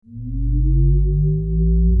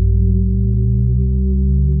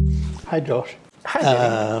Hi, Josh. Hi,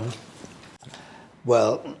 Danny.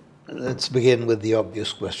 Well, let's begin with the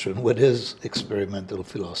obvious question. What is experimental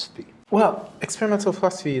philosophy? Well, experimental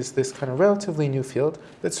philosophy is this kind of relatively new field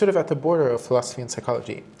that's sort of at the border of philosophy and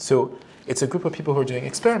psychology. So it's a group of people who are doing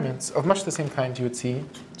experiments of much the same kind you would see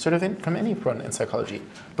sort of from any front in psychology,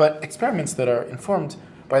 but experiments that are informed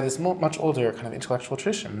by this much older kind of intellectual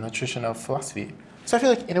tradition, the tradition of philosophy. So I feel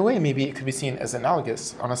like in a way maybe it could be seen as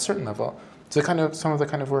analogous on a certain level to kind of some of the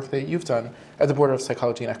kind of work that you've done at the border of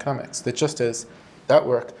psychology and economics, that just as that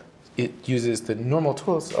work it uses the normal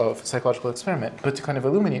tools of psychological experiment, but to kind of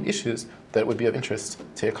illuminate issues that would be of interest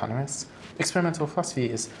to economists. Experimental philosophy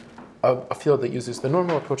is a field that uses the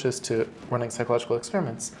normal approaches to running psychological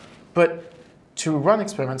experiments, but to run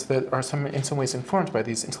experiments that are in some ways informed by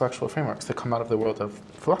these intellectual frameworks that come out of the world of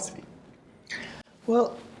philosophy.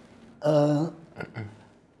 Well,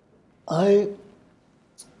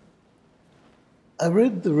 I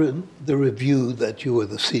read the review that you were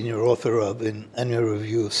the senior author of in Annual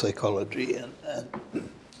Review of Psychology,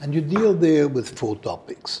 and you deal there with 4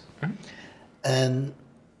 topics. Mm-hmm. And,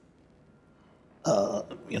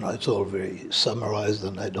 it's all very summarized,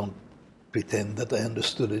 and I don't pretend that I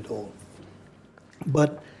understood it all.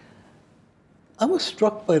 But I was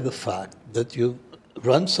struck by the fact that you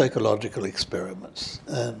run psychological experiments,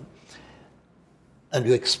 and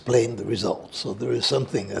you explain the results. So there is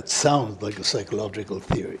something that sounds like a psychological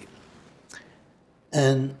theory.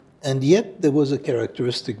 And yet there was a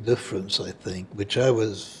characteristic difference, I think, which I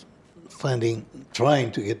was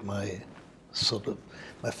trying to get my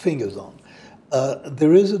fingers on.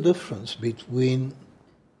 There is a difference between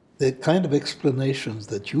the kind of explanations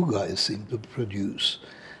that you guys seem to produce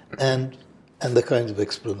and the kinds of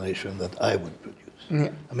explanation that I would produce.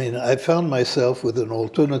 Yeah. I mean, I found myself with an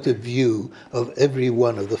alternative view of every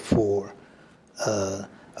one of the four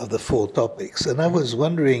topics, and I was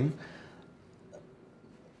wondering,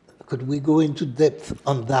 could we go into depth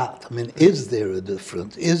on that? I mean, is there a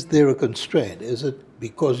difference? Is there a constraint? Is it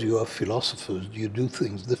because you are philosophers, you do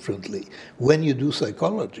things differently when you do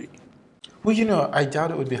psychology? Well, I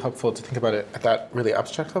doubt it would be helpful to think about it at that really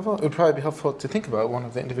abstract level. It would probably be helpful to think about one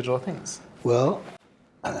of the individual things. Well,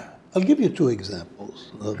 I'll give you 2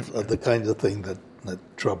 examples of the kinds of thing that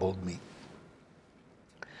troubled me.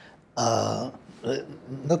 That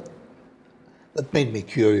made me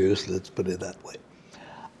curious, let's put it that way.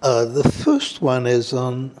 The first one is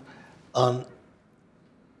on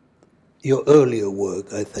your earlier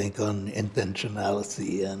work, I think, on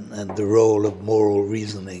intentionality and the role of moral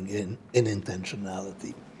reasoning in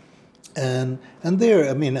intentionality. And there,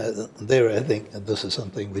 I think, and this is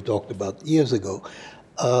something we talked about years ago,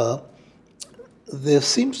 there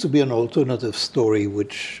seems to be an alternative story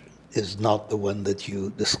which is not the one that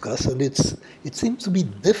you discuss, and it seems to be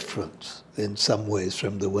different in some ways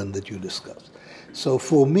from the one that you discuss. So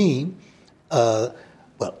for me, well,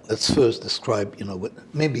 let's first describe,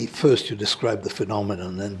 maybe first you describe the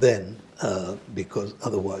phenomenon and then, because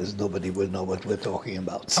otherwise nobody will know what we're talking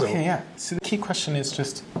about. So, okay, yeah. So the key question is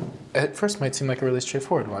just, at first might seem like a really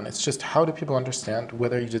straightforward one. It's just how do people understand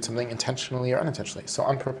whether you did something intentionally or unintentionally, so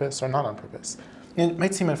on purpose or not on purpose. And it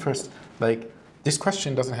might seem at first like this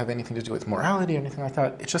question doesn't have anything to do with morality or anything like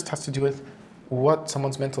that. It just has to do with what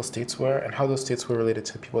someone's mental states were and how those states were related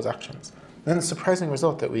to people's actions. And then the surprising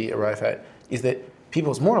result that we arrive at is that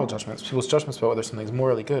people's moral judgments, people's judgments about whether something's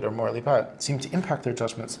morally good or morally bad, seem to impact their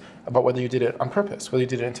judgments about whether you did it on purpose, whether you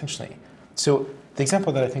did it intentionally. So the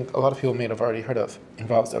example that I think a lot of people may have already heard of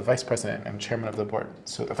involves a vice president and chairman of the board.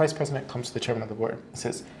 So the vice president comes to the chairman of the board and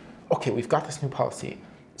says, okay, we've got this new policy.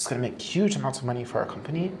 It's going to make huge amounts of money for our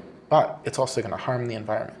company, but it's also going to harm the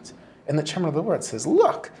environment. And the chairman of the board says,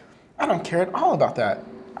 look, I don't care at all about that.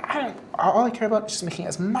 All I care about is just making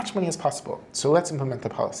as much money as possible. So let's implement the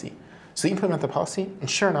policy. So they implement the policy, and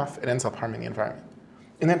sure enough, it ends up harming the environment.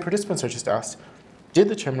 And then participants are just asked, did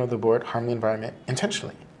the chairman of the board harm the environment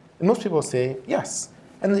intentionally? And most people say, yes.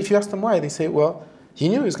 And if you ask them why, they say, well, he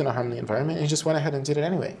knew he was going to harm the environment, and he just went ahead and did it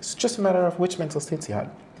anyway. It's just a matter of which mental states he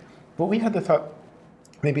had. But we had the thought,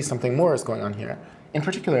 maybe something more is going on here. In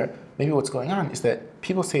particular, maybe what's going on is that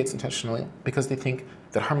people say it's intentionally because they think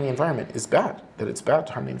that harming the environment is bad, that it's bad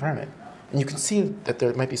to harm the environment. And you can see that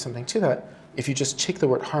there might be something to that if you just take the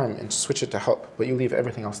word harm and switch it to help, but you leave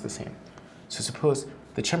everything else the same. So suppose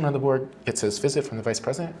the chairman of the board gets his visit from the vice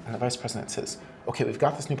president, and the vice president says, okay, we've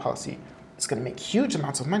got this new policy. It's going to make huge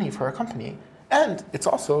amounts of money for our company, and it's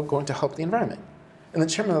also going to help the environment. And the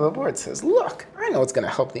chairman of the board says, look, I know it's going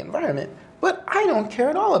to help the environment, but I don't care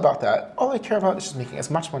at all about that. All I care about is just making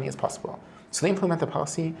as much money as possible. So they implement the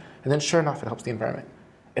policy, and then sure enough, it helps the environment.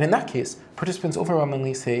 And in that case, participants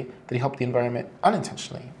overwhelmingly say that he helped the environment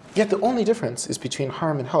unintentionally. Yet the only difference is between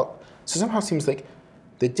harm and help. So somehow it seems like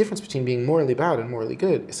the difference between being morally bad and morally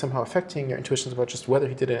good is somehow affecting your intuitions about just whether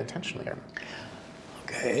he did it intentionally or not.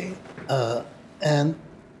 Okay. And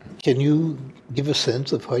can you give a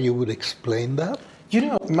sense of how you would explain that?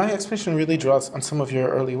 My explanation really draws on some of your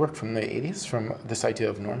early work from the 80s, from this idea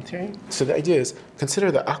of norm theory. So the idea is,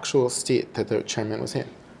 consider the actual state that the chairman was in.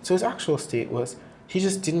 So his actual state was, he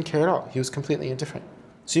just didn't care at all. He was completely indifferent.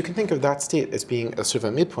 So you can think of that state as being a sort of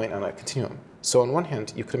a midpoint on a continuum. So on one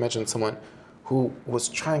hand, you could imagine someone who was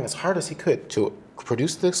trying as hard as he could to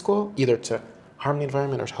produce the school, either to harm the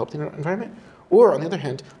environment or to help the environment. Or on the other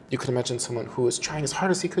hand, you could imagine someone who was trying as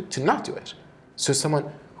hard as he could to not do it. So someone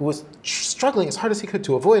who was struggling as hard as he could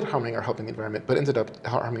to avoid harming or helping the environment, but ended up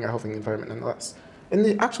harming or helping the environment nonetheless. And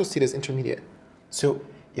the actual state is intermediate. So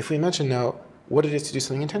if we imagine now what it is to do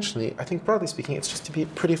something intentionally, I think broadly speaking, it's just to be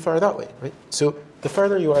pretty far that way, right? So the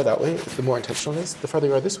farther you are that way, the more intentional it is. The farther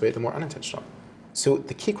you are this way, the more unintentional. So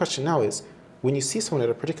the key question now is, when you see someone at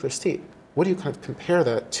a particular state, what do you kind of compare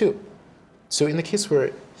that to? So in the case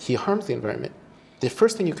where he harms the environment, the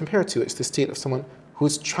first thing you compare it to is the state of someone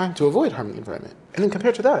who's trying to avoid harming the environment. And then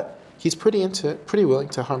compared to that, he's pretty willing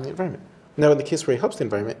to harm the environment. Now in the case where he helps the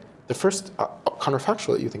environment, the first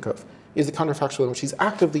counterfactual that you think of is the counterfactual in which he's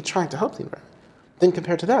actively trying to help the environment. Then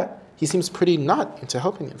compared to that, he seems pretty not into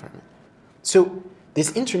helping the environment. So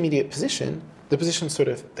this intermediate position, the position sort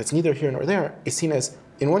of that's neither here nor there, is seen as,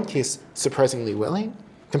 in one case, surprisingly willing,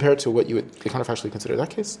 compared to what you would counterfactually consider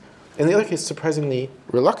that case. In the other case, surprisingly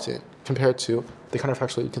reluctant, compared to the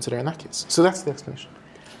counterfactual you consider in that case. So that's the explanation.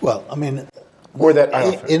 Well, I mean, or that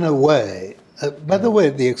I offer. In a way. By the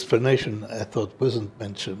way, the explanation I thought wasn't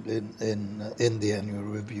mentioned in the annual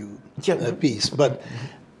review piece, but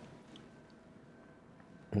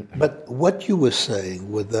what you were saying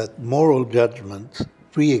was that moral judgment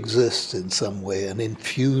pre-exists in some way and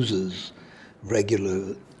infuses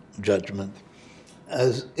regular judgment,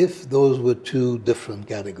 as if those were two different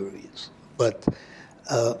categories. But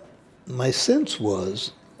my sense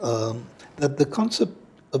was that the concept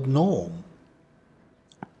of norm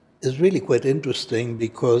is really quite interesting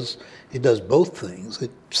because it does both things.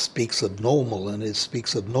 It speaks of normal and it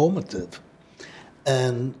speaks of normative.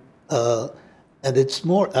 And it's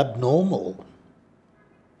more abnormal.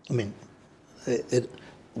 I mean,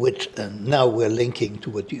 and now we're linking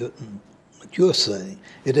to what you're saying.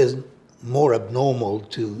 It is more abnormal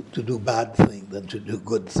to do bad things than to do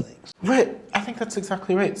good things. Right. I think that's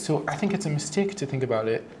exactly right. So I think it's a mistake to think about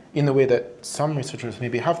it in the way that some researchers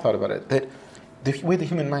maybe have thought about it, that the way the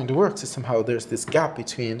human mind works is somehow there's this gap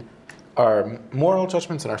between our moral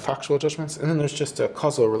judgments and our factual judgments, and then there's just a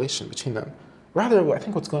causal relation between them. Rather, I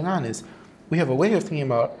think what's going on is we have a way of thinking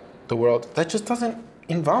about the world that just doesn't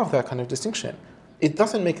involve that kind of distinction. It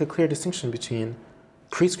doesn't make a clear distinction between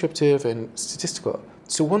prescriptive and statistical.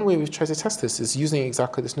 So one way we've tried to test this is using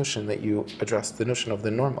exactly this notion that you addressed, the notion of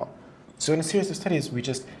the normal. So in a series of studies, we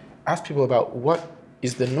just ask people about what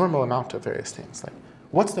is the normal amount of various things. Like,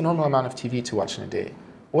 what's the normal amount of TV to watch in a day?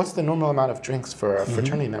 What's the normal amount of drinks for a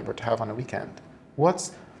fraternity member to have on a weekend?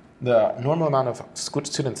 What's the normal amount of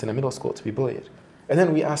students in a middle school to be bullied? And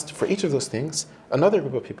then we asked for each of those things, another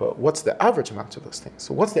group of people, what's the average amount of those things?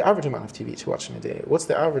 So what's the average amount of TV to watch in a day? What's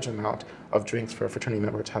the average amount of drinks for a fraternity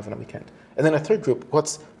member to have on a weekend? And then a third group,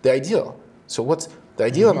 what's the ideal? So what's the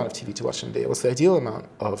ideal amount of TV to watch in a day? What's the ideal amount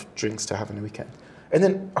of drinks to have on a weekend? And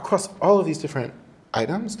then across all of these different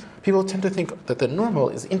items, people tend to think that the normal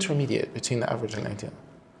is intermediate between the average and the ideal.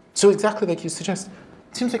 So exactly like you suggest,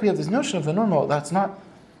 it seems like we have this notion of the normal that's not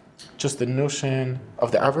just the notion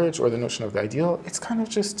of the average or the notion of the ideal. It's kind of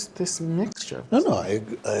just this mixture. No, I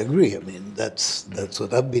agree. I mean, that's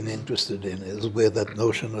what I've been interested in, is where that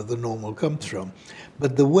notion of the normal comes from.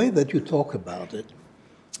 But the way that you talk about it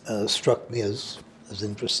struck me as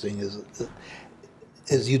interesting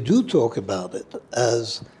as you do talk about it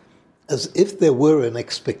as if there were an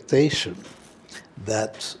expectation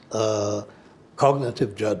that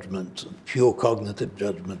cognitive judgment, pure cognitive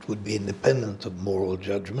judgment, would be independent of moral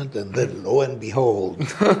judgment, and then lo and behold,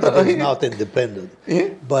 it is not independent. Yeah.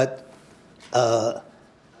 But, I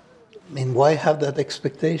mean, why have that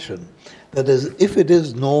expectation? That is, if it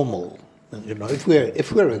is normal, you know, if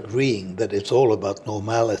we're agreeing that it's all about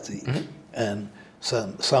normality, and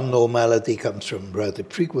some normality comes from relative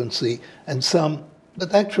frequency, and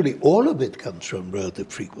but actually all of it comes from relative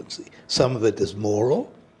frequency. Some of it is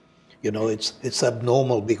moral. You know, it's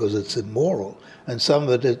abnormal because it's immoral, and some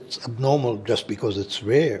of it's abnormal just because it's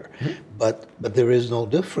rare, but there is no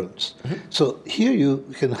difference. So here you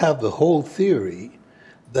can have the whole theory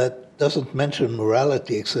that doesn't mention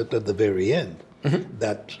morality except at the very end.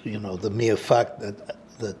 That, the mere fact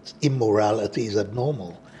that immorality is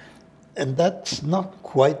abnormal. And that's not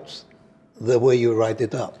quite the way you write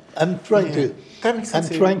it up. I'm trying That makes sense.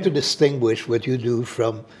 to distinguish what you do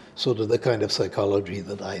from sort of the kind of psychology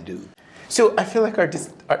that I do. So I feel like our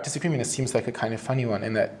disagreement seems like a kind of funny one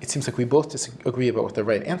in that it seems like we both disagree about what the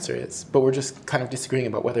right answer is, but we're just kind of disagreeing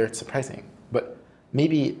about whether it's surprising. But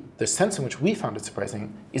maybe the sense in which we found it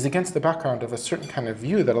surprising is against the background of a certain kind of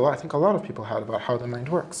view that I think a lot of people had about how the mind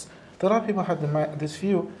works. That a lot of people had this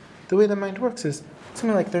view, the way the mind works is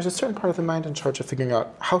something like there's a certain part of the mind in charge of figuring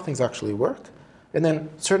out how things actually work, and then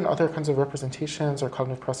certain other kinds of representations or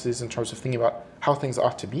cognitive processes in charge of thinking about how things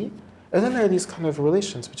ought to be. And then there are these kind of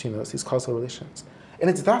relations between those, these causal relations. And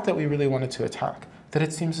it's that we really wanted to attack, that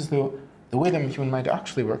it seems as though the way the human mind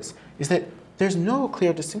actually works is that there's no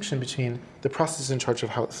clear distinction between the process in charge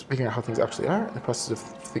of figuring out how things actually are and the process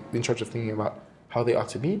in charge of thinking about how they ought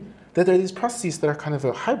to be, that there are these processes that are kind of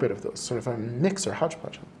a hybrid of those, sort of a mix or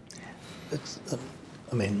hodgepodge.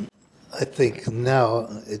 I think now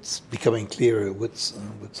it's becoming clearer what's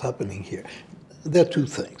happening here. There are two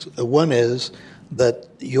things. One is that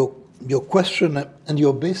your question and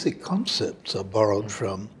your basic concepts are borrowed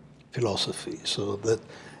from philosophy, so that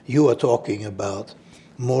you are talking about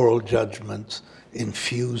moral judgment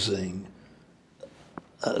infusing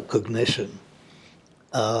cognition.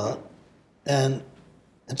 And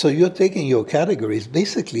so you're taking your categories.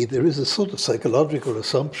 Basically, there is a sort of psychological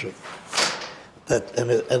assumption that,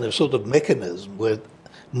 and a sort of mechanism where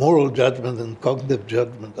moral judgment and cognitive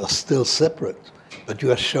judgment are still separate, but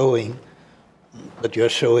you are showing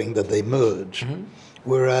that they merge. Mm-hmm.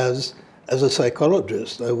 Whereas, as a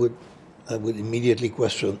psychologist, I would immediately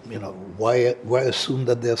question, why assume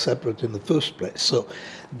that they're separate in the first place? So,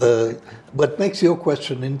 what makes your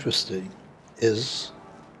question interesting is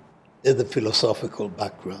the philosophical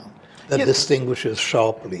background that distinguishes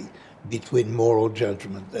sharply between moral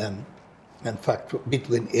judgment and factual,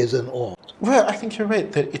 between is and ought. Well, I think you're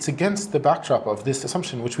right that it's against the backdrop of this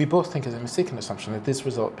assumption, which we both think is a mistaken assumption, that this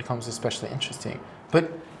result becomes especially interesting.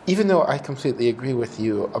 But even though I completely agree with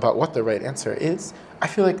you about what the right answer is, I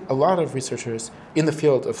feel like a lot of researchers in the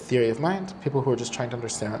field of theory of mind, people who are just trying to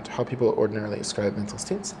understand how people ordinarily describe mental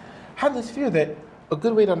states, have this view that a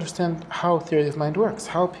good way to understand how theory of mind works,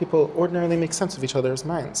 how people ordinarily make sense of each other's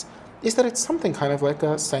minds, is that it's something kind of like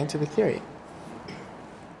a scientific theory.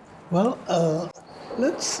 Well,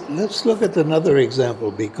 let's look at another example,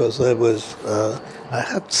 because I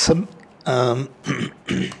had some.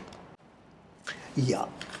 Yeah,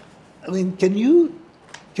 I mean, can you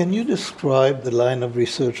describe the line of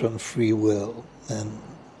research on free will and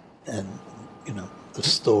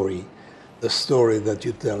the story that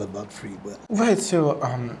you tell about free will? Right, so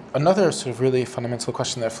another sort of really fundamental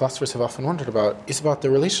question that philosophers have often wondered about is about the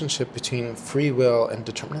relationship between free will and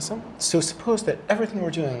determinism. So suppose that everything we're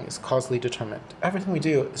doing is causally determined. Everything we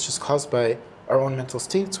do is just caused by our own mental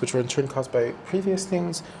states, which are in turn caused by previous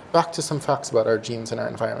things, back to some facts about our genes and our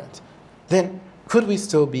environment. Then, could we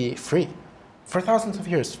still be free? For thousands of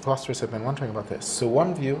years, philosophers have been wondering about this. So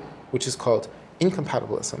one view, which is called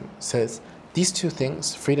incompatibilism, says these two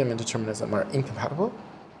things, freedom and determinism, are incompatible.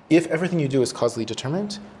 If everything you do is causally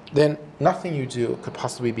determined, then nothing you do could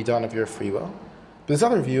possibly be done of your free will. But this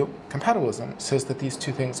other view, compatibilism, says that these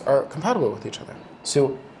two things are compatible with each other.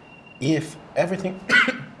 So if everything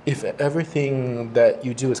that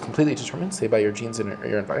you do is completely determined, say by your genes and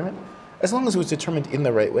your environment, as long as it was determined in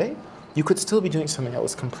the right way, you could still be doing something that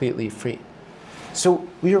was completely free. So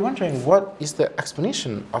we were wondering, what is the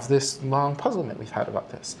explanation of this long puzzlement we've had about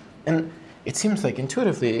this? And it seems like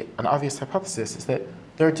intuitively an obvious hypothesis is that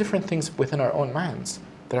there are different things within our own minds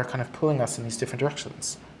that are kind of pulling us in these different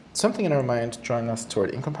directions. Something in our mind drawing us toward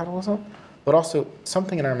incompatibilism, but also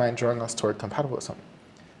something in our mind drawing us toward compatibilism.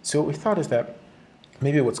 So what we thought is that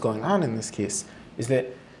maybe what's going on in this case is that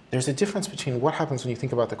there's a difference between what happens when you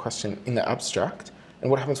think about the question in the abstract and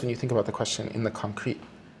what happens when you think about the question in the concrete.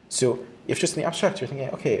 So if just in the abstract you're thinking,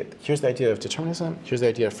 okay, here's the idea of determinism, here's the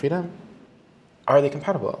idea of freedom, are they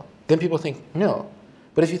compatible? Then people think, no.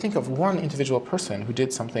 But if you think of one individual person who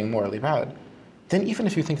did something morally bad, then even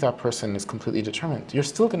if you think that person is completely determined, you're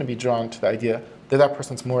still going to be drawn to the idea that that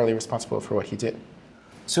person's morally responsible for what he did.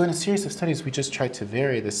 So in a series of studies, we just tried to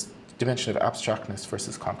vary this dimension of abstractness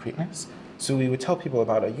versus concreteness. So we would tell people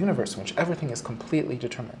about a universe in which everything is completely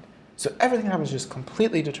determined. So everything happens just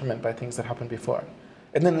completely determined by things that happened before.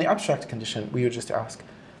 And then in the abstract condition, we would just ask,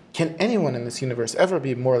 can anyone in this universe ever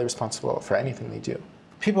be morally responsible for anything they do?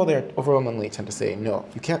 People there overwhelmingly tend to say no.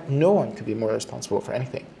 No one could be morally responsible for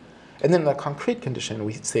anything. And then in the concrete condition,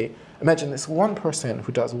 we say, imagine this one person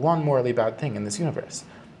who does one morally bad thing in this universe.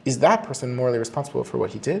 Is that person morally responsible for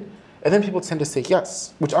what he did? And then people tend to say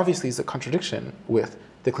yes, which obviously is a contradiction with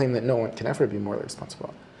the claim that no one can ever be morally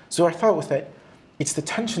responsible. So our thought was that it's the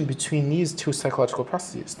tension between these two psychological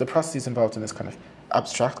processes, the processes involved in this kind of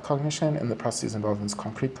abstract cognition and the processes involved in this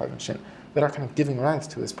concrete cognition, that are kind of giving rise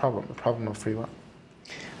to this problem, the problem of free will.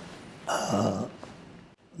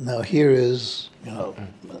 Now here is,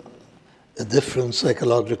 a different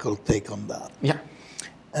psychological take on that. Yeah.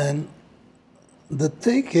 And the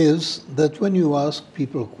take is that when you ask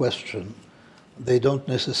people a question, they don't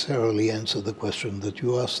necessarily answer the question that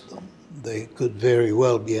you ask them. They could very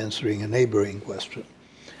well be answering a neighboring question.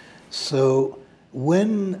 So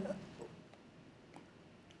when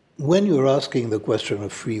you're asking the question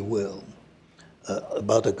of free will,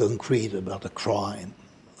 about a concrete, about a crime,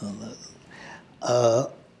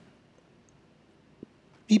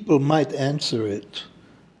 people might answer it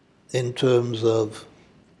in terms of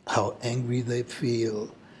how angry they feel.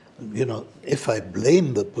 If I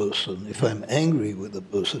blame the person, if I'm angry with the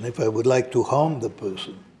person, if I would like to harm the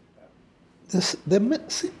person, there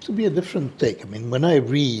seems to be a different take. I mean, when I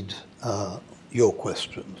read your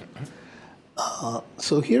questions,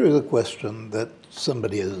 so here is a question that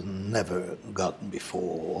somebody has never gotten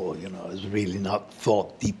before, or has really not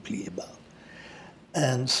thought deeply about.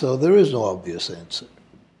 And so there is no obvious answer.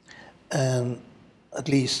 And at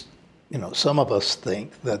least, some of us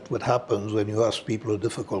think that what happens when you ask people a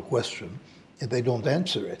difficult question, if they don't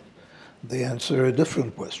answer it, they answer a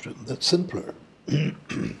different question that's simpler.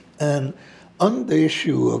 And on the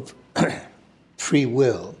issue of free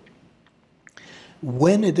will,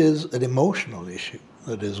 when it is an emotional issue,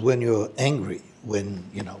 that is, when you're angry, when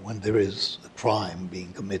there is a crime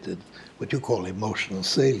being committed, what you call emotional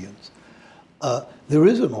salience, there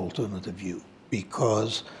is an alternative view,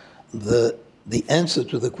 because the answer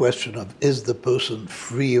to the question of is the person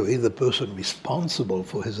free or is the person responsible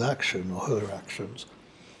for his action or her actions,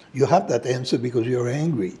 you have that answer because you're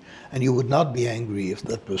angry, and you would not be angry if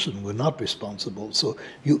that person were not responsible. So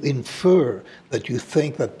you infer that you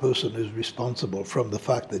think that person is responsible from the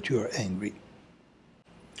fact that you're angry.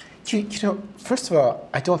 First of all,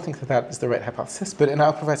 I don't think that is the right hypothesis, and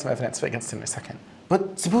I'll provide some evidence against it in a second.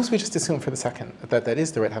 But suppose we just assume for the second that that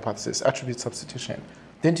is the right hypothesis, attribute substitution.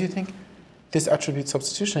 Then do you think this attribute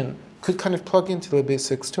substitution could kind of plug into the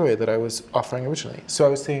basic story that I was offering originally? So I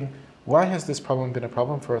was saying, why has this problem been a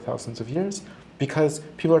problem for thousands of years? Because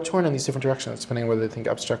people are torn in these different directions, depending on whether they think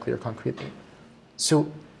abstractly or concretely.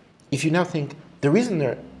 So if you now think the reason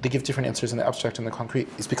they give different answers in the abstract and the concrete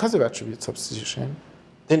is because of attribute substitution,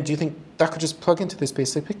 then do you think that could just plug into this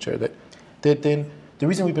basic picture that then the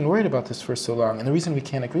reason we've been worried about this for so long and the reason we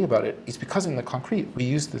can't agree about it is because in the concrete we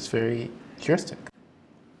use this very heuristic?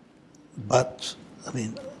 But,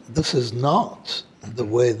 this is not the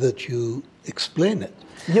way that you explain it.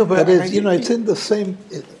 Yeah, but that is, it's in the same,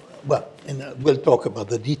 we'll talk about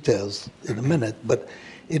the details in a minute, but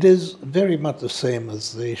it is very much the same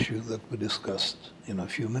as the issue that we discussed, a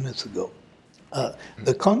few minutes ago.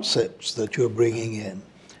 The concepts that you're bringing in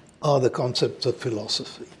are the concepts of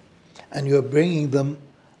philosophy, and you're bringing them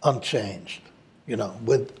unchanged,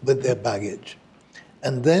 with their baggage.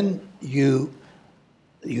 And then you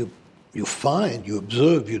find, you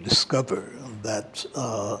observe, you discover that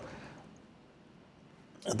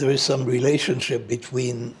there is some relationship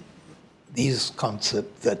between these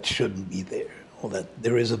concepts that shouldn't be there, or that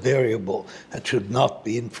there is a variable that should not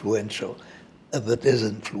be influential, that is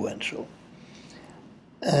influential.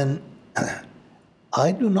 And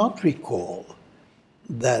I do not recall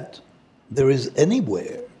that there is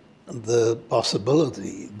anywhere the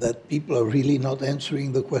possibility that people are really not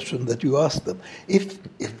answering the question that you asked them.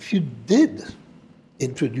 If you did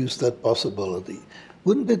introduce that possibility,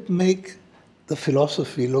 wouldn't it make the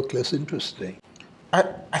philosophy look less interesting?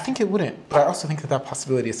 I think it wouldn't, but I also think that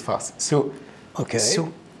possibility is false. So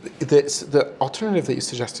the alternative that you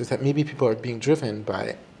suggest is that maybe people are being driven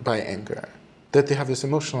by anger, that they have this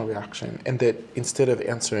emotional reaction, and that instead of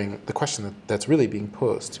answering the question that's really being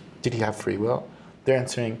posed, did he have free will, they're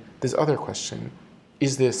answering this other question,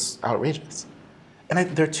 is this outrageous?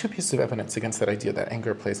 And there are two pieces of evidence against that idea that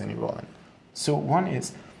anger plays any role in. So one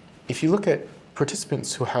is, if you look at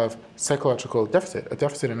participants who have psychological deficit, a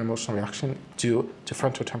deficit in emotional reaction due to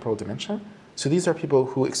frontotemporal dementia, so these are people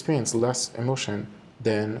who experience less emotion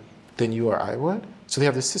than you or I would, so they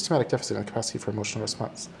have this systematic deficit in the capacity for emotional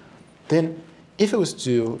response. Then, if it was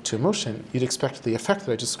due to emotion, you'd expect the effect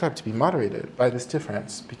that I described to be moderated by this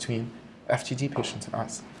difference between FTD patients and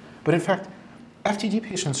us. But in fact, FTD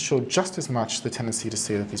patients show just as much the tendency to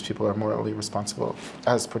say that these people are morally responsible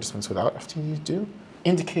as participants without FTD do,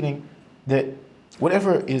 indicating that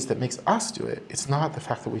whatever it is that makes us do it, it's not the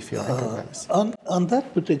fact that we feel empathize. On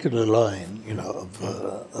that particular line,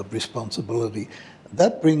 of responsibility,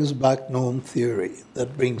 that brings back norm theory.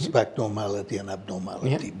 That brings back normality and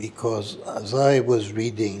abnormality. Yeah. Because as I was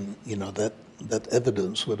reading, that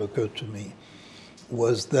evidence, what occurred to me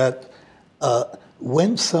was that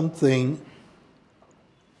when something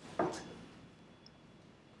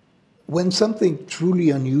truly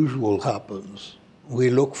unusual happens, we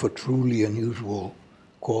look for truly unusual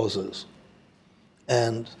causes.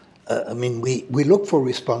 And we look for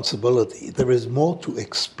responsibility. There is more to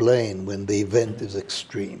explain when the event is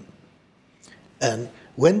extreme. And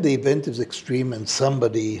when the event is extreme and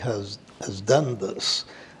somebody has done this,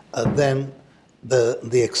 then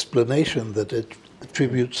the explanation that it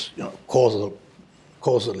attributes causal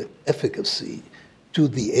efficacy to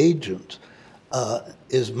the agent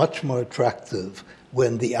is much more attractive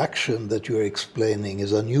when the action that you're explaining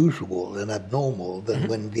is unusual and abnormal than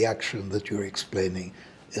when the action that you're explaining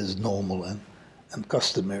is normal and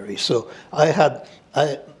customary. So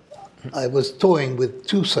I was toying with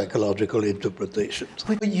two psychological interpretations.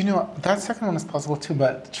 But that second one is plausible too,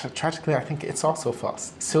 but tragically I think it's also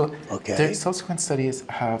false. So Okay. the subsequent studies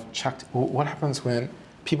have checked what happens when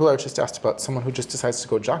people are just asked about someone who just decides to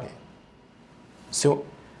go jogging. So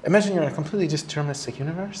imagine you're in a completely deterministic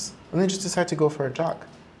universe and then just decide to go for a jog.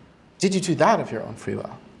 Did you do that of your own free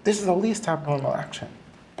will? This is the least abnormal action.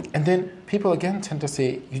 And then people again tend to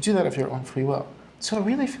say, you do that of your own free will. So it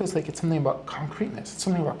really feels like it's something about concreteness. It's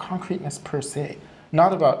something about concreteness per se,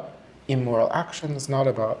 not about immoral actions, not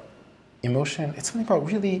about emotion. It's something about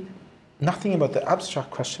really nothing about the abstract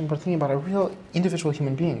question, but thinking about a real individual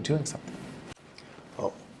human being doing something.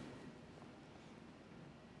 Oh,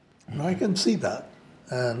 I can see that.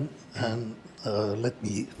 And let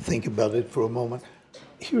me think about it for a moment.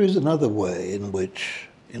 Here is another way in which,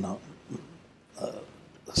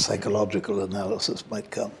 psychological analysis might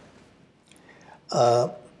come.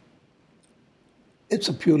 It's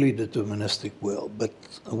a purely deterministic will, but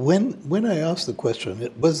when I ask the question,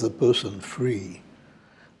 was the person free?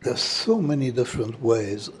 There's so many different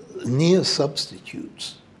ways, near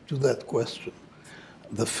substitutes to that question.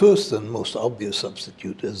 The first and most obvious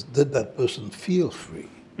substitute is, did that person feel free?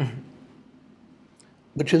 Mm-hmm.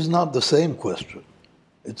 Which is not the same question.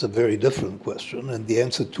 It's a very different question, and the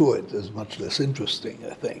answer to it is much less interesting,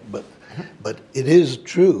 I think. But it is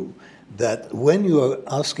true that when you are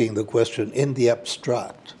asking the question in the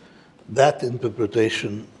abstract, that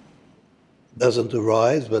interpretation doesn't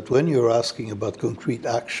arise, but when you're asking about concrete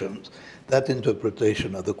actions, that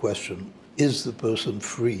interpretation of the question, is the person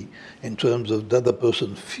free, in terms of does the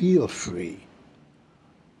person feel free,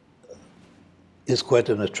 is quite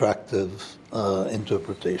an attractive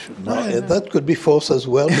interpretation. Now, that could be false as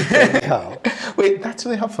well, but tell me how. Wait, that's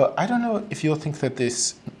really helpful. I don't know if you'll think that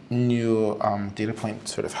this new data point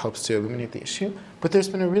sort of helps to illuminate the issue, but there's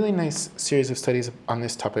been a really nice series of studies on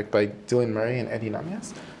this topic by Dylan Murray and Eddie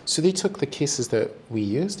Namias. So they took the cases that we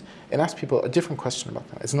used and asked people a different question about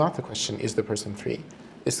them. It's not the question, is the person free?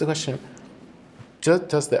 It's the question,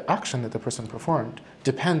 does the action that the person performed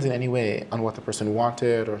depend in any way on what the person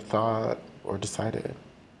wanted or thought or decided?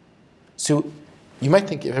 So you might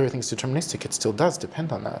think if everything's deterministic, it still does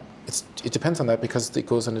depend on that. It depends on that because it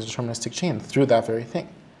goes in a deterministic chain through that very thing.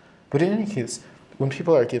 But in any case, when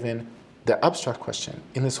people are given the abstract question,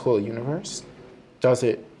 in this whole universe, does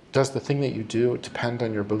the thing that you do depend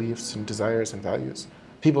on your beliefs and desires and values?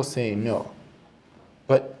 People say no.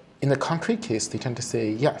 But in the concrete case, they tend to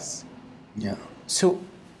say yes. Yeah. So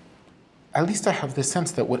at least I have the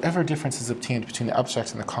sense that whatever difference is obtained between the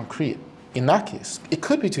abstract and the concrete, in that case, it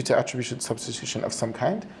could be due to attribution substitution of some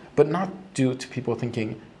kind, but not due to people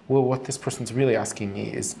thinking, well, what this person's really asking me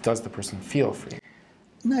is, does the person feel free?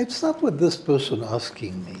 No, it's not what this person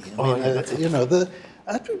asking me. The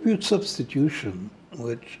attribute substitution,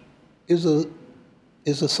 which is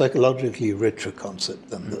a psychologically richer concept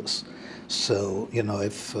than this. So,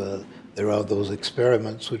 if there are those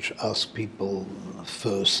experiments which ask people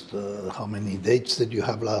first, how many dates did you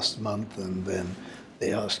have last month, and then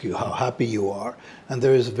they ask you how happy you are, and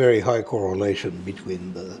there is a very high correlation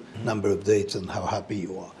between the number of dates and how happy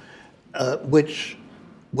you are, which,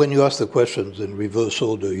 when you ask the questions in reverse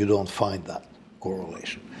order, you don't find that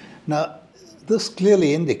correlation. Now, this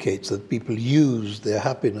clearly indicates that people use their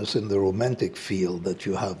happiness in the romantic field that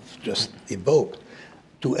you have just evoked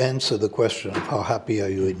to answer the question of how happy are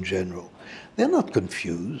you in general. They're not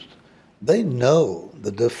confused. They know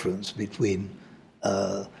the difference between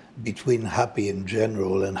between happy in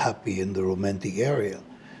general and happy in the romantic area.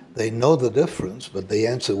 They know the difference, but they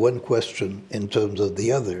answer one question in terms of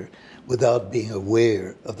the other without being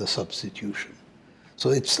aware of the substitution. So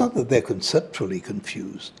it's not that they're conceptually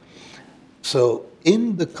confused. So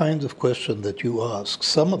in the kinds of questions that you ask,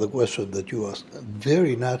 some of the questions that you ask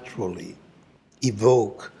very naturally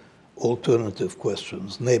evoke alternative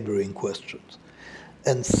questions, neighboring questions.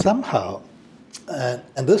 And somehow,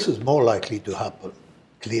 and this is more likely to happen,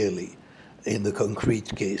 clearly, in the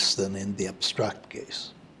concrete case than in the abstract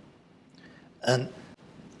case. And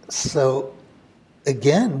so,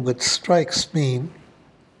 again, what strikes me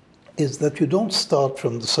is that you don't start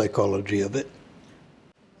from the psychology of it.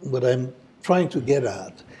 What I'm trying to get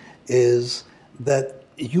at is that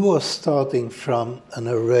you are starting from an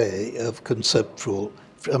array of conceptual,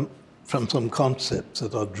 from some concepts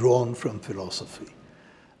that are drawn from philosophy.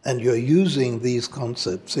 And you're using these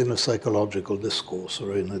concepts in a psychological discourse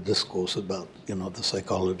or in a discourse about, the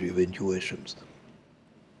psychology of intuitions.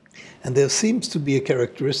 And there seems to be a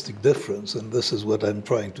characteristic difference, and this is what I'm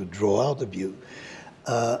trying to draw out of you,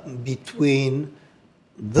 between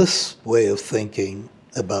this way of thinking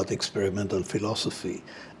about experimental philosophy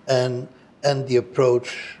and the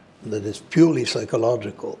approach that is purely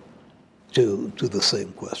psychological to the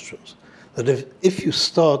same questions. That if you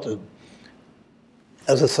started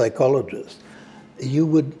as a psychologist, you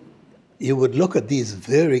would look at these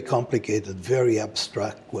very complicated, very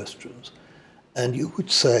abstract questions, and you would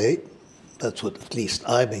say, that's what at least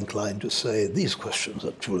I'm inclined to say, these questions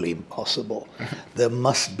are truly impossible.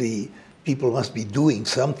 People must be doing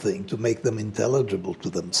something to make them intelligible to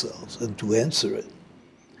themselves and to answer it.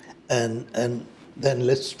 And then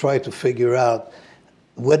let's try to figure out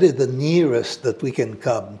what is the nearest that we can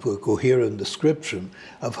come to a coherent description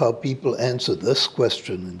of how people answer this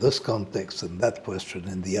question in this context and that question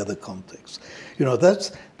in the other context.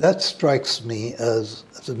 That strikes me as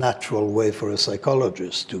a natural way for a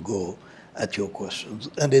psychologist to go at your questions,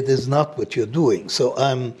 and it is not what you're doing. So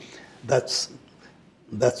that's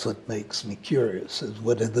what makes me curious, is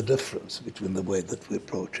what is the difference between the way that we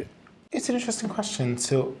approach it? It's an interesting question.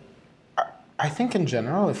 So I think in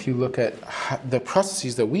general, if you look at the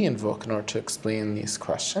processes that we invoke in order to explain these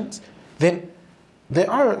questions, then there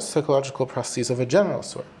are psychological processes of a general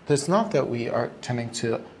sort. It's not that we are tending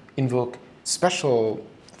to invoke special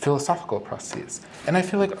philosophical processes. And I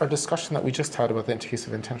feel like our discussion that we just had about the case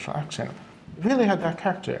of intentional action really had that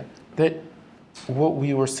character. That what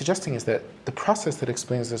we were suggesting is that the process that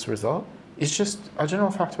explains this result is just a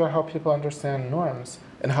general fact about how people understand norms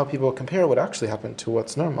and how people compare what actually happened to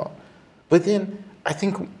what's normal. But then I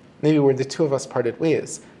think maybe where the two of us parted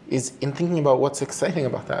ways is in thinking about what's exciting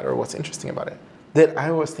about that or what's interesting about it. That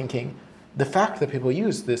I was thinking the fact that people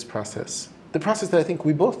use this process, the process that I think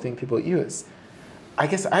we both think people use, I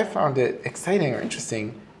guess I found it exciting or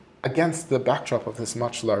interesting against the backdrop of this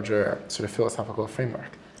much larger sort of philosophical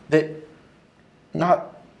framework. That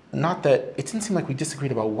not that it didn't seem like we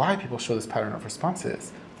disagreed about why people show this pattern of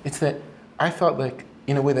responses. It's that I felt like,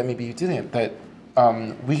 in a way that maybe you didn't, that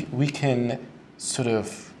we can sort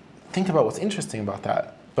of think about what's interesting about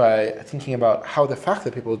that by thinking about how the fact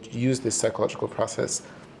that people use this psychological process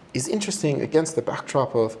is interesting against the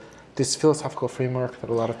backdrop of this philosophical framework that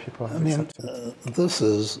a lot of people have accepted. This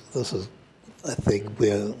is, I think,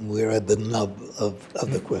 we're at the nub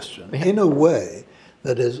of the question. In a way,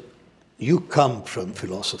 that is, you come from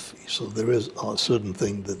philosophy, so there is a certain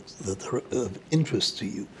thing that are of interest to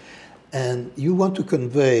you. And you want to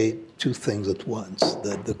convey two things at once,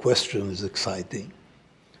 that the question is exciting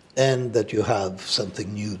and that you have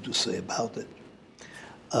something new to say about it.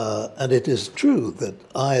 And it is true that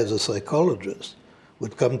I, as a psychologist,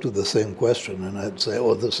 would come to the same question and I'd say,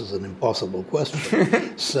 oh, this is an impossible question.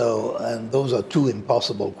 And those are two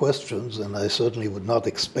impossible questions, and I certainly would not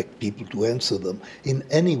expect people to answer them in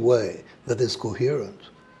any way that is coherent.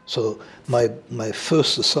 So my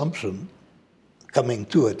first assumption coming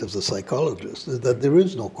to it as a psychologist is that there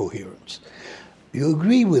is no coherence. You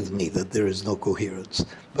agree with me that there is no coherence,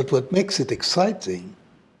 but what makes it exciting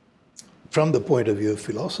from the point of view of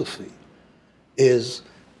philosophy is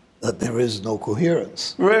that there is no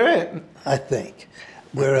coherence. Right. I think.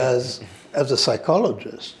 Whereas as a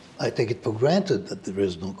psychologist, I take it for granted that there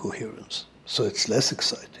is no coherence. So it's less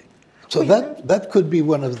exciting. So that could be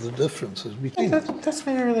one of the differences between them. That's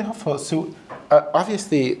maybe really helpful. So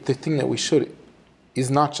obviously the thing that we should is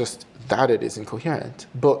not just that it is incoherent,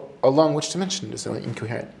 but along which dimension it is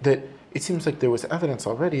incoherent. That it seems like there was evidence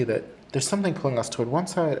already that there's something pulling us toward one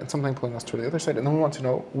side and something pulling us toward the other side, and then we want to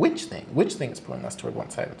know which thing is pulling us toward one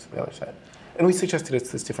side and to the other side. And we suggested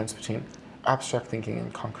it's this difference between abstract thinking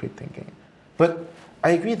and concrete thinking. But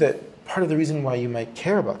I agree that part of the reason why you might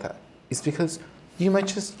care about that is because you might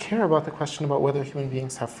just care about the question about whether human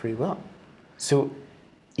beings have free will. So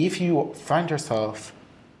if you find yourself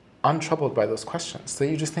untroubled by those questions, that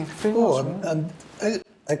you just think free will.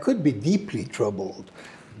 I could be deeply troubled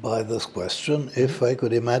by this question if I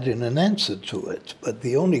could imagine an answer to it. But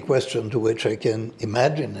the only question to which I can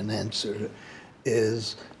imagine an answer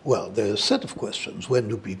is, well, there's a set of questions. When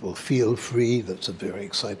do people feel free? That's a very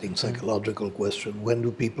exciting psychological question. When do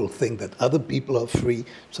people think that other people are free?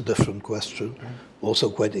 It's a different question, also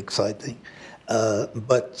quite exciting.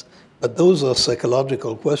 But those are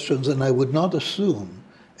psychological questions, and I would not assume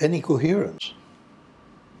any coherence.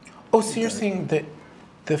 Oh, so you're saying that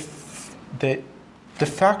the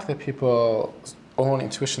fact that people's own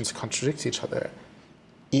intuitions contradict each other,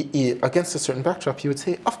 against a certain backdrop, you would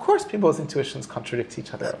say, of course people's intuitions contradict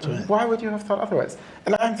each other. Right. Why would you have thought otherwise?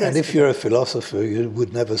 And if you're a philosopher, you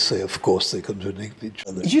would never say, of course they contradict each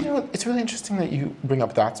other. You know, it's really interesting that you bring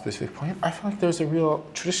up that specific point. I feel like there's a real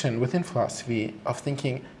tradition within philosophy of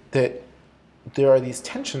thinking that there are these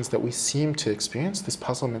tensions that we seem to experience, this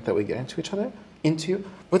puzzlement that we get into,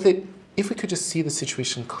 but that if we could just see the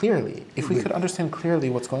situation clearly, if we could understand clearly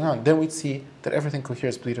what's going on, then we'd see that everything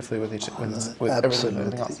coheres beautifully with everything and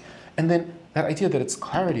everything else. And then that idea that it's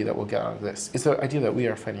clarity that we'll get out of this is the idea that we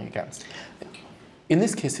are fighting against. In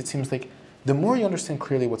this case, it seems like the more you understand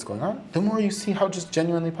clearly what's going on, the more you see how just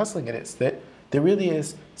genuinely puzzling it is, that there really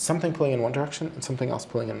is something pulling in one direction and something else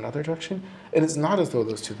pulling in another direction, and it's not as though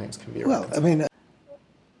those two things can be reconciled. Well, I mean,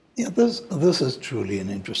 yeah, this is truly an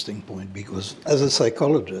interesting point, because as a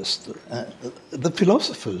psychologist, the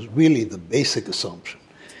philosopher's really the basic assumption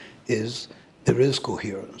is there is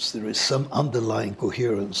coherence, there is some underlying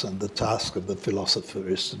coherence, and the task of the philosopher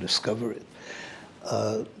is to discover it.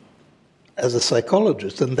 As a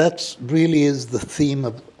psychologist, and that really is the theme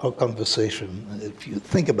of our conversation, if you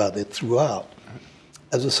think about it throughout,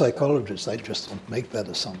 as a psychologist, I just don't make that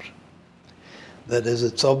assumption. That is,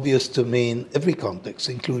 it's obvious to me in every context,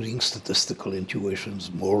 including statistical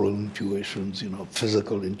intuitions, moral intuitions,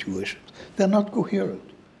 physical intuitions. They're not coherent.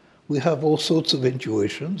 We have all sorts of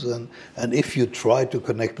intuitions, and if you try to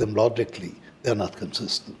connect them logically, they're not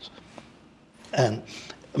consistent. And,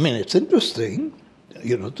 I mean, it's interesting,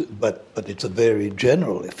 but it's a very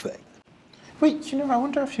general effect. Wait, I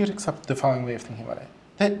wonder if you'd accept the following way of thinking about it.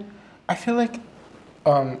 That I feel like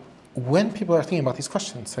when people are thinking about these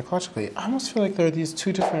questions psychologically, I almost feel like there are these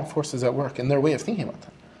two different forces at work in their way of thinking about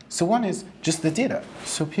them. So one is just the data.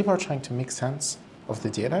 So people are trying to make sense of the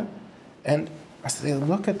data, and as they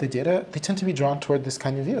look at the data, they tend to be drawn toward this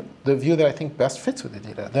kind of view, the view that I think best fits with the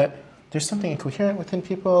data, that there's something incoherent within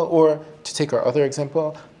people, or to take our other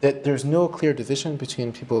example, that there's no clear division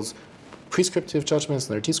between people's prescriptive judgments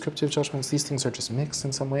and their descriptive judgments. These things are just mixed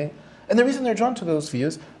in some way. And the reason they're drawn to those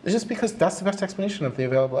views is just because that's the best explanation of the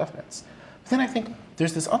available evidence. But then I think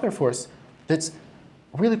there's this other force that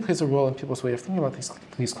really plays a role in people's way of thinking about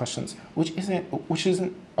these questions, which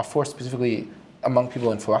isn't a force specifically among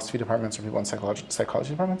people in philosophy departments or people in psychology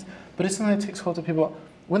departments, but it's something that takes hold of people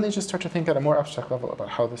when they just start to think at a more abstract level about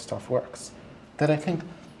how this stuff works. That I think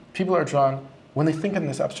people are drawn, when they think on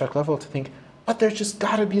this abstract level, to think, but there's just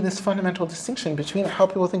got to be this fundamental distinction between how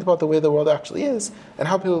people think about the way the world actually is and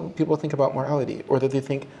how people think about morality, or that they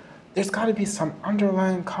think there's got to be some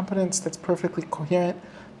underlying competence that's perfectly coherent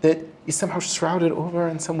that is somehow shrouded over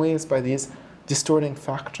in some ways by these distorting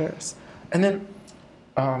factors. And then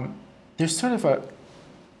there's sort of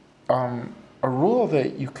a role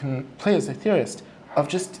that you can play as a theorist of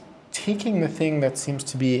just taking the thing that seems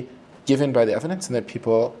to be given by the evidence and that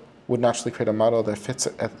people would naturally create a model that fits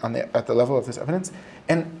at the level of this evidence,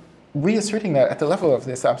 and reasserting that at the level of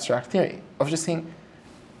this abstract theory, of just saying,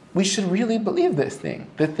 we should really believe this thing.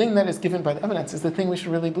 The thing that is given by the evidence is the thing we should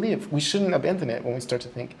really believe. We shouldn't abandon it when we start to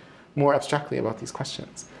think more abstractly about these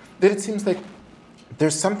questions. That it seems like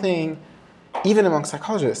there's something, even among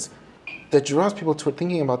psychologists, that draws people toward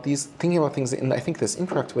thinking about things in, I think, this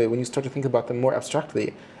incorrect way when you start to think about them more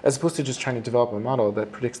abstractly, as opposed to just trying to develop a model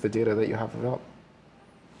that predicts the data that you have available.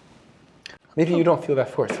 Maybe you don't feel that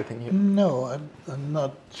force within you. No, I'm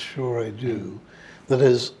not sure I do. That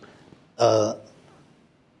is, I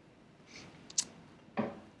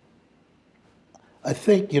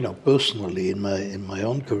think, personally in my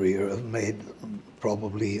own career, I've made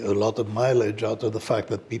probably a lot of mileage out of the fact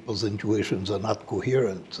that people's intuitions are not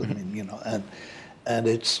coherent. I mean, and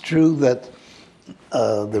it's true that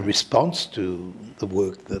the response to the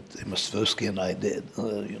work that Amos Tversky and I did,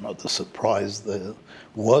 the surprise there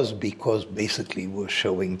was because basically we're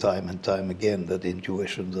showing time and time again that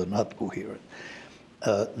intuitions are not coherent.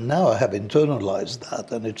 now I have internalized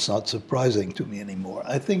that, and it's not surprising to me anymore.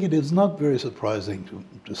 I think it is not very surprising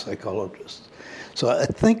to psychologists. So I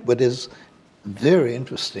think what is very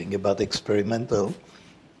interesting about experimental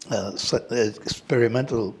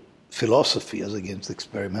philosophy as against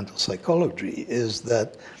experimental psychology is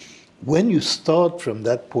that when you start from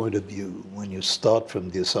that point of view, when you start from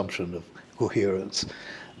the assumption of coherence,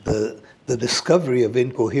 the discovery of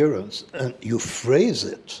incoherence, and you phrase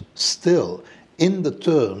it still in the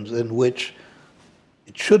terms in which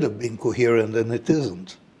it should have been coherent and it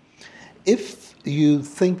isn't. If you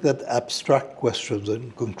think that abstract questions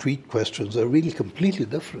and concrete questions are really completely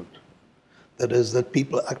different, that is, that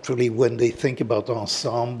people actually, when they think about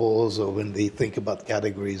ensembles or when they think about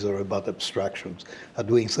categories or about abstractions, are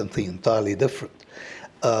doing something entirely different,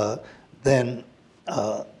 then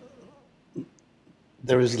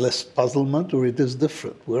there is less puzzlement, or it is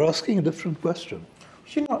different. We're asking a different question.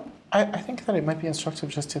 You know, I think that it might be instructive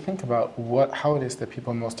just to think about how it is that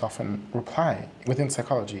people most often reply within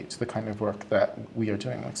psychology to the kind of work that we are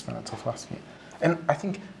doing in experimental philosophy. And I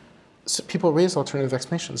think people raise alternative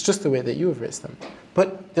explanations just the way that you have raised them.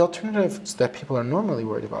 But the alternatives that people are normally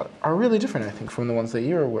worried about are really different, I think, from the ones that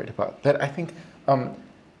you're worried about. That I think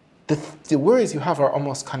the worries you have are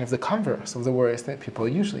almost kind of the converse of the worries that people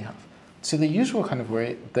usually have. So the usual kind of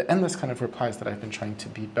worry, the endless kind of replies that I've been trying to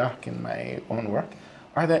beat back in my own work,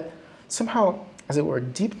 are that somehow, as it were,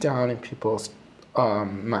 deep down in people's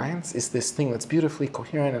minds is this thing that's beautifully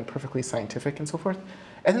coherent and perfectly scientific and so forth.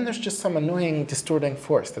 And then there's just some annoying, distorting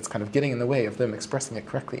force that's kind of getting in the way of them expressing it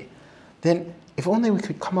correctly. Then if only we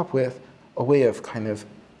could come up with a way of kind of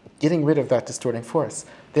getting rid of that distorting force,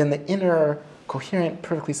 then the inner, coherent,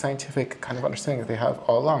 perfectly scientific kind of understanding that they have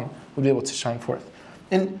all along would be able to shine forth.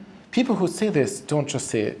 And people who say this don't just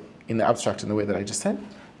say it in the abstract in the way that I just said.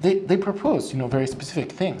 They propose, very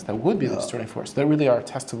specific things that would be the distorting force, that really are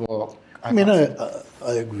testable. I mean,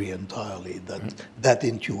 I agree entirely that that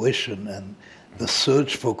intuition and the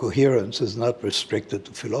search for coherence is not restricted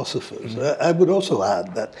to philosophers. Mm-hmm. I would also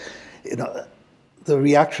add that, the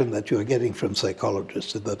reaction that you're getting from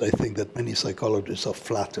psychologists is that I think that many psychologists are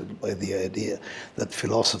flattered by the idea that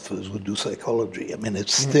philosophers would do psychology. I mean,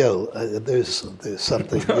 it's still, there's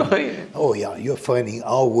something, oh yeah, you're finding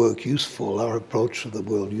our work useful, our approach to the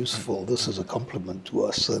world useful. This is a compliment to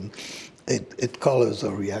us, and it colors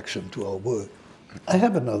our reaction to our work. I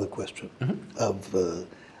have another question of the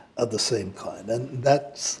same kind, and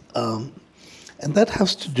that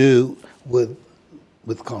has to do with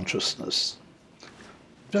consciousness.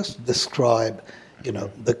 Just describe,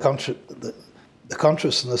 the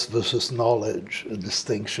consciousness versus knowledge, a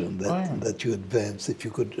distinction that you advance. If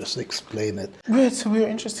you could just explain it. Right. So we were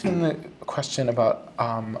interested in the question about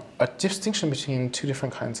a distinction between two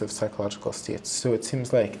different kinds of psychological states. So it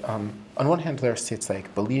seems like, on one hand, there are states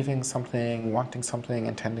like believing something, wanting something,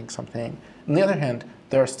 intending something. On the other hand,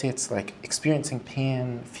 there are states like experiencing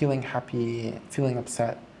pain, feeling happy, feeling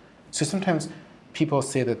upset. So sometimes people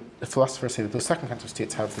say that, the philosophers say that those second kinds of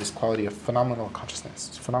states have this quality of phenomenal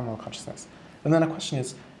consciousness. And then the question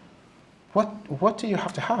is, what do you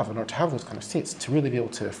have to have in order to have those kind of states to really be able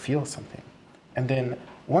to feel something? And then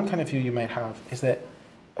one kind of view you might have is that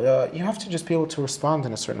you have to just be able to respond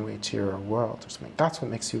in a certain way to your world or something. That's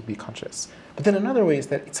what makes you be conscious. But then another way is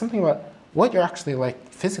that it's something about what you're actually like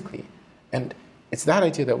physically. And it's that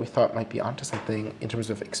idea that we thought might be onto something in terms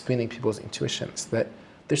of explaining people's intuitions, that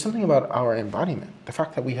there's something about our embodiment, the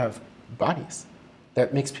fact that we have bodies,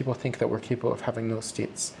 that makes people think that we're capable of having those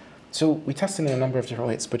states. So we tested in a number of different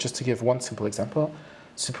ways, but just to give one simple example,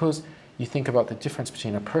 suppose you think about the difference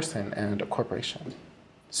between a person and a corporation.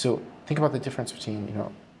 So think about the difference between,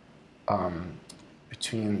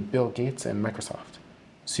 between Bill Gates and Microsoft.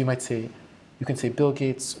 So you can say Bill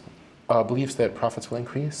Gates believes that profits will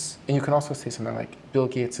increase, and you can also say something like Bill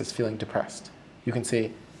Gates is feeling depressed. You can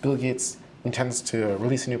say Bill Gates intends to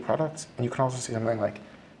release a new product, and you can also say something like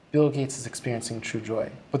Bill Gates is experiencing true joy.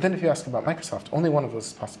 But then if you ask about Microsoft, only one of those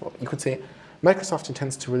is possible. You could say Microsoft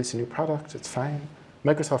intends to release a new product, it's fine.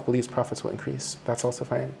 Microsoft believes profits will increase, that's also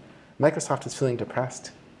fine. Microsoft is feeling depressed,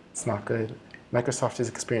 it's not good. Microsoft is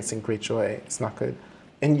experiencing great joy, it's not good.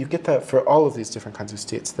 And you get that for all of these different kinds of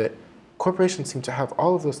states, that corporations seem to have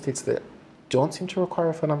all of those states that don't seem to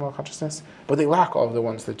require phenomenal consciousness, but they lack all of the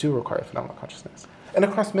ones that do require phenomenal consciousness. And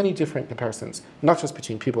across many different comparisons, not just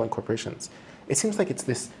between people and corporations, it seems like it's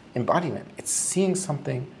this embodiment. It's seeing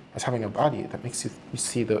something as having a body that makes you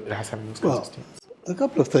see that it has having those kinds of states. A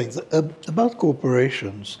couple of things. About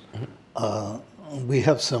corporations, we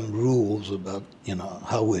have some rules about,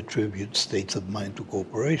 how we attribute states of mind to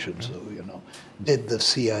corporations. So, did the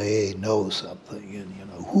CIA know something? And,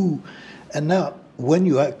 who? And now, when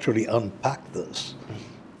you actually unpack this,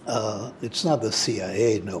 it's not the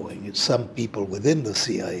CIA knowing, it's some people within the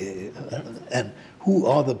CIA. And who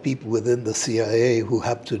are the people within the CIA who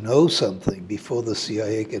have to know something before the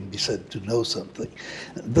CIA can be said to know something?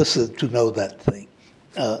 This is to know that thing.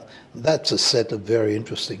 That's a set of very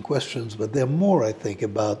interesting questions, but they're more, I think,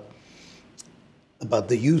 about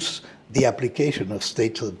the application of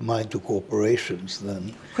states of mind to corporations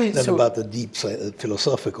than about the deep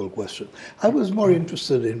philosophical question. I was more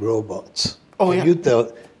interested in robots. Oh, Can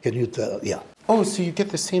you tell? Yeah. Oh, so you get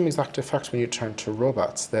the same exact effect when you turn to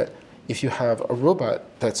robots, that if you have a robot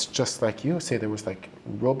that's just like you, say there was like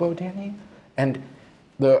Robo-Danny, and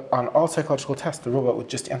on all psychological tests, the robot would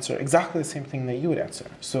just answer exactly the same thing that you would answer.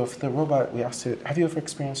 So if the robot, we asked it, have you ever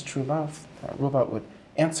experienced true love? The robot would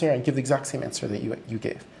answer and give the exact same answer that you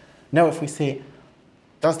gave. Now, if we say,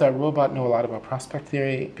 does that robot know a lot about prospect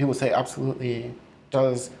theory? People say, absolutely.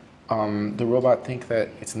 Does the robot think that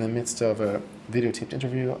it's in the midst of a videotaped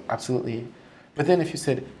interview? Absolutely. But then if you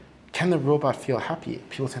said, can the robot feel happy?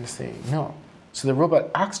 People tend to say, no. So the robot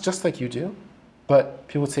acts just like you do, but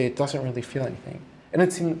people would say it doesn't really feel anything. And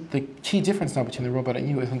it seems the key difference now between the robot and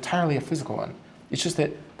you is entirely a physical one. It's just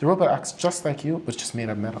that the robot acts just like you, but just made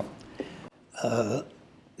of metal.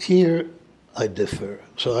 Here, I differ.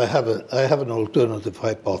 So I have an alternative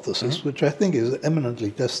hypothesis, which I think is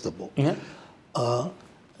eminently testable.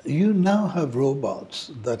 You now have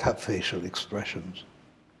robots that have facial expressions.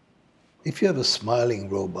 If you have a smiling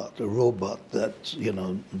robot, a robot that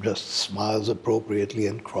just smiles appropriately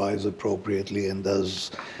and cries appropriately and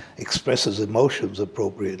expresses emotions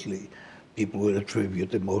appropriately, people will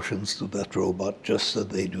attribute emotions to that robot just as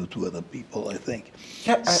they do to other people, I think.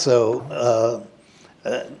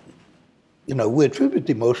 We attribute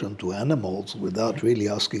emotion to animals without really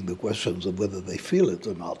asking the questions of whether they feel it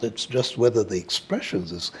or not. It's just whether the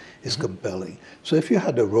expressions is compelling. So if you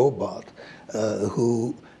had a robot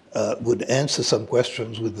who would answer some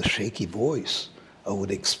questions with a shaky voice, or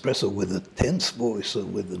would express it with a tense voice, or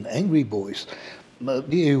with an angry voice,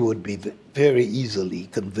 you would be very easily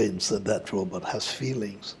convinced that that robot has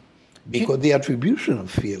feelings. Because the attribution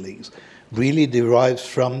of feelings really derives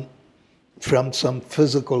from some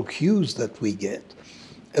physical cues that we get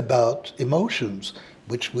about emotions,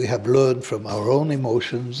 which we have learned from our own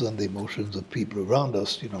emotions and the emotions of people around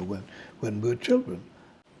us, when we're children.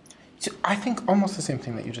 So I think almost the same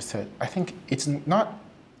thing that you just said. I think it's not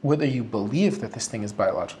whether you believe that this thing is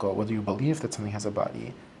biological, whether you believe that something has a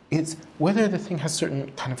body. It's whether the thing has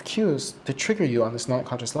certain kind of cues that trigger you on this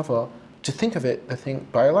non-conscious level to think of the thing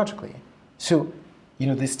biologically. So,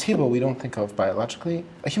 this table we don't think of biologically.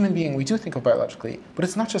 A human being we do think of biologically, but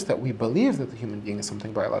it's not just that we believe that the human being is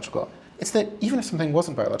something biological. It's that even if something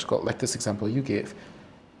wasn't biological, like this example you gave,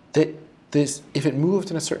 that if it moved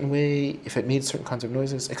in a certain way, if it made certain kinds of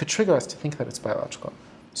noises, it could trigger us to think that it's biological.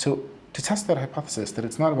 So to test that hypothesis, that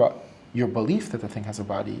it's not about your belief that the thing has a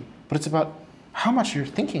body, but it's about how much you're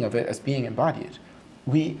thinking of it as being embodied.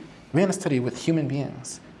 We ran a study with human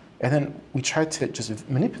beings, and then we tried to just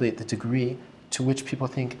manipulate the degree to which people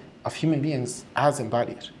think of human beings as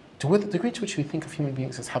embodied, to the degree to which we think of human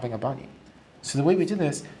beings as having a body. So the way we did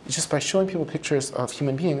this is just by showing people pictures of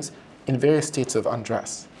human beings in various states of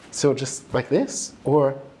undress. So just like this,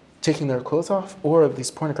 or taking their clothes off, or these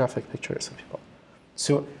pornographic pictures of people.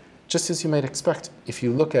 So just as you might expect, if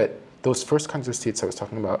you look at those first kinds of states I was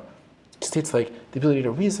talking about, states like the ability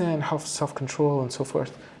to reason, self-control, and so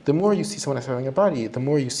forth, the more you see someone as having a body, the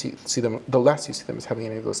more you see them, the less you see them as having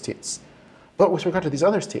any of those states. But with regard to these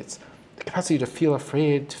other states, the capacity to feel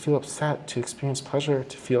afraid, to feel upset, to experience pleasure,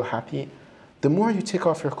 to feel happy, the more you take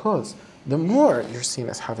off your clothes, the more you're seen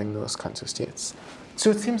as having those kinds of states.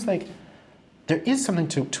 So it seems like there is something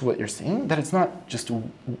to what you're saying, that it's not just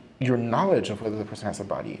your knowledge of whether the person has a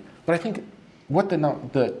body, but I think what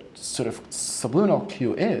the sort of subliminal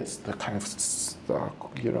cue is, the kind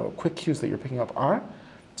of quick cues that you're picking up are,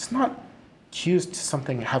 it's not cues to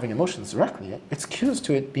something having emotions directly, it's cues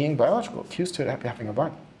to it being biological, cues to it having a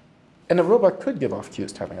body. And a robot could give off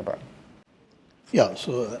cues to having a body. Yeah,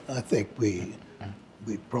 so I think we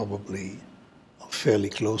probably are fairly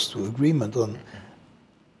close to agreement on,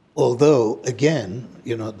 although, again,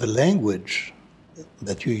 the language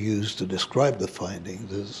that you use to describe the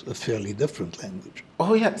findings is a fairly different language.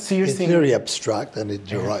 Oh yeah, so you're saying... It's very abstract, and it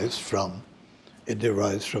derives from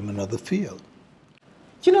another field.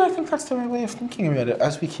 I think that's the right way of thinking about it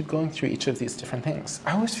as we keep going through each of these different things.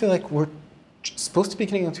 I always feel like we're supposed to be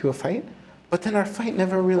getting into a fight, but then our fight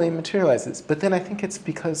never really materializes. But then I think it's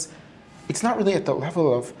because it's not really at the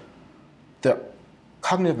level of the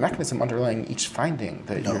cognitive mechanism underlying each finding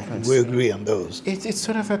that you're going to we see. agree on those. It's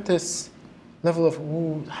sort of at this level of,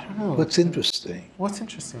 ooh, I don't know. What's interesting? What's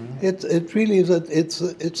interesting? It really is that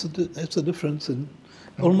it's a difference in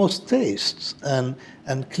almost tastes, and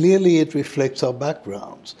clearly it reflects our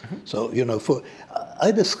backgrounds. So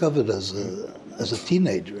I discovered as a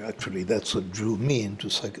teenager, actually, that's what drew me into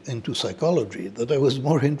psychology. That I was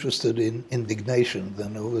more interested in indignation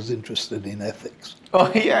than I was interested in ethics.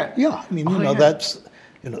 Oh yeah. Yeah, I mean,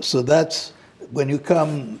 Yeah. so that's when you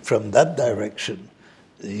come from that direction,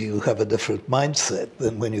 you have a different mindset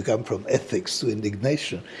than when you come from ethics to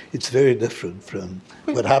indignation. It's very different from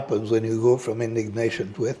what happens when you go from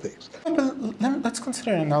indignation to ethics. But let's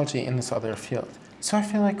consider an analogy in this other field. So I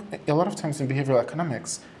feel like a lot of times in behavioral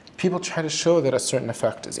economics, people try to show that a certain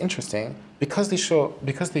effect is interesting because they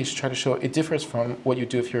try to show it differs from what you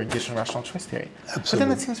do if you're engaged in rational choice theory. Absolutely. But then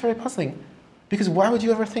that seems very puzzling. Because why would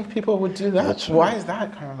you ever think people would do that? That's Why right. is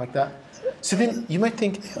that kind of like that? So then you might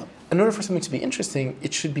think, in order for something to be interesting,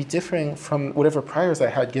 it should be differing from whatever priors I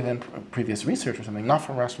had given previous research or something, not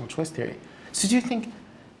from rational choice theory. So do you think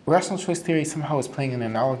rational choice theory somehow is playing an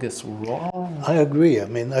analogous role? I agree. I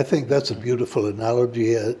mean, I think that's a beautiful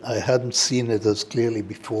analogy. I hadn't seen it as clearly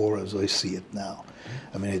before as I see it now.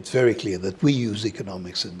 I mean, it's very clear that we use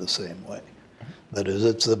economics in the same way. That is,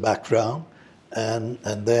 it's the background, and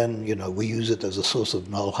then we use it as a source of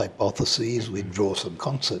null hypotheses. We draw some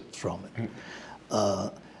concepts from it.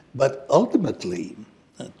 But ultimately,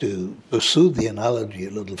 to pursue the analogy a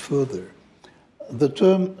little further, a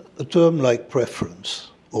term like preference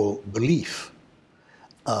or belief,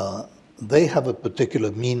 they have a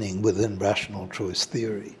particular meaning within rational choice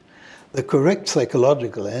theory. The correct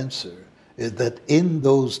psychological answer is that in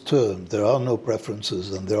those terms there are no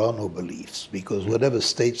preferences and there are no beliefs, because whatever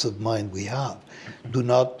states of mind we have do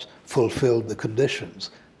not fulfill the conditions,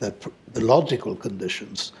 the logical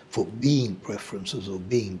conditions for being preferences or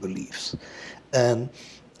being beliefs. And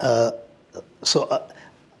so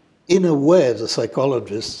in a way, as a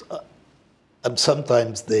psychologist, I'm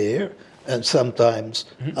sometimes there, and sometimes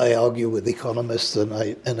I argue with economists, and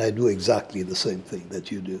I do exactly the same thing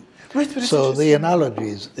that you do. Right, but it's So the interesting. analogy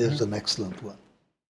is an excellent one.